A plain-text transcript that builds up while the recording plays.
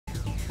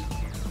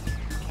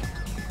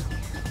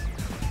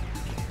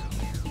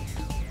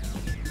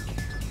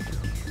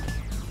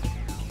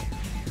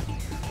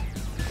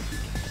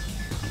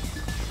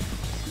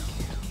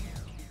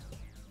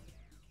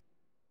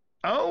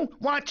Oh,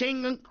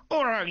 watching,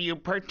 or are you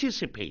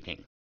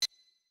participating?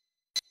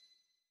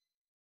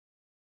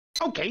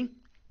 Okay,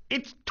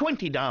 it's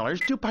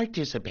 $20 to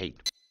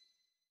participate.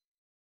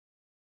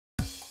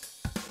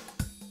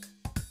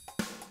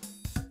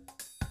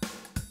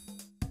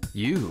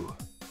 You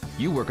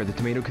work at the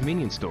tomato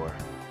convenience store.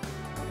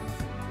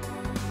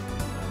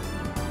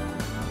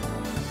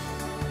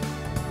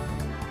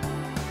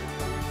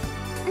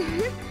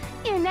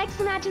 Your next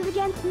match is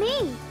against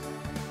me.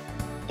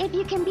 If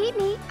you can beat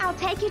me, I'll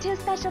take you to a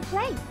special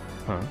place.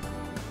 Huh?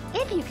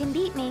 If you can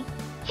beat me,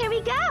 here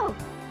we go.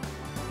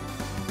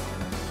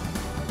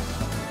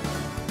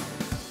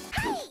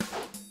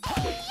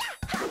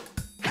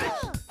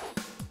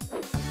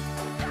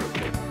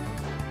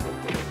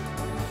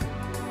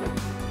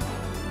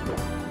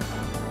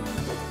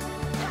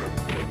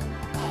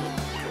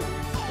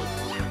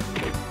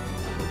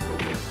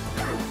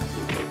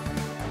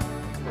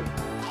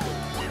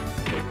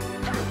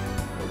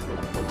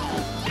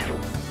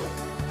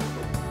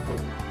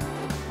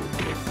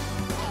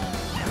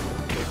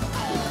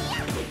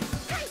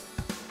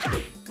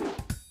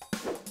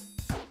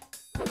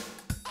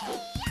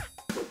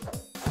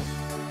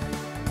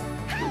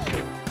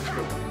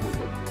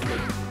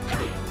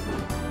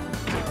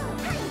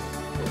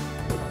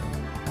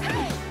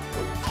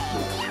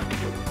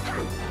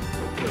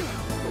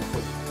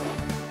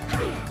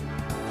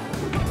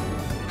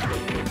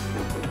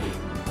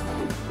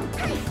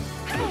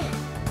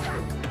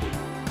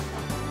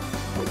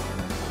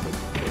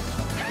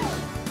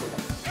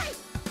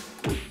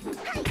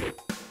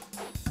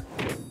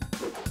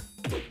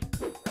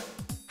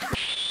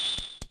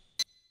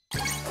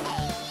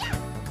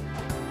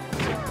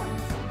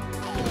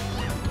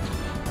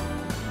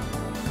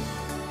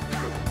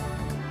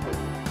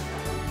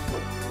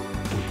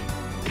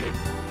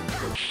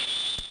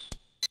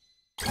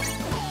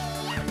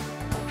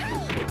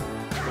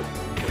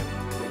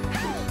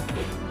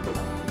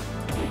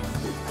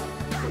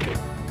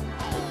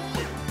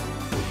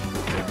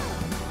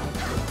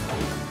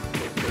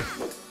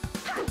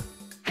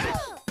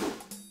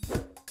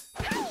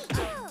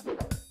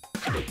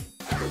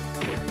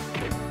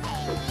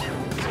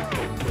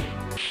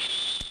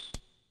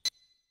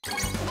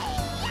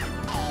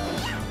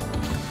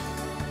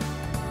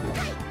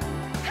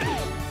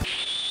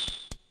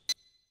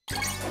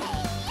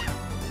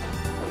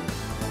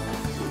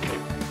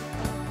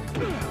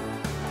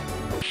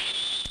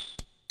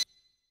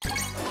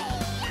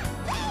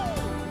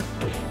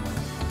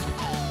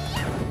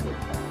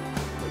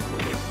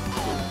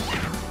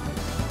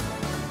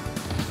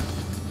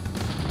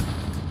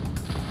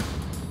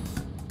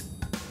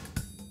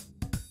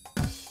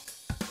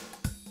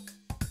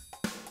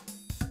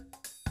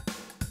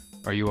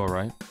 Are you all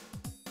right?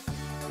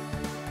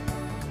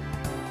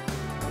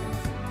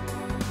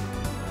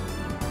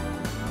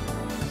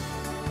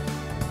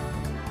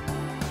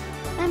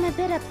 I'm a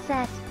bit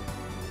upset.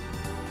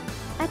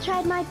 I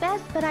tried my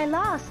best, but I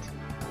lost.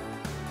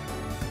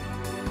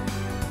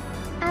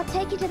 I'll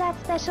take you to that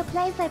special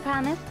place I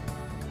promised.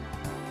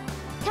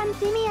 Come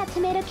see me at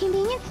Tomato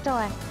Convenience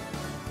Store.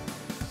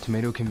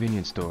 Tomato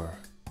convenience store.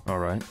 All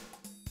right.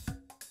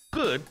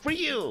 Good for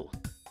you.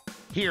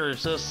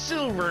 Here's a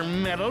silver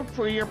medal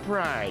for your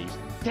prize.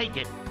 Take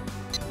it.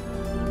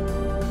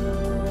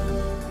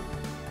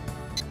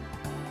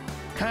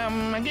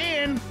 Come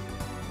again.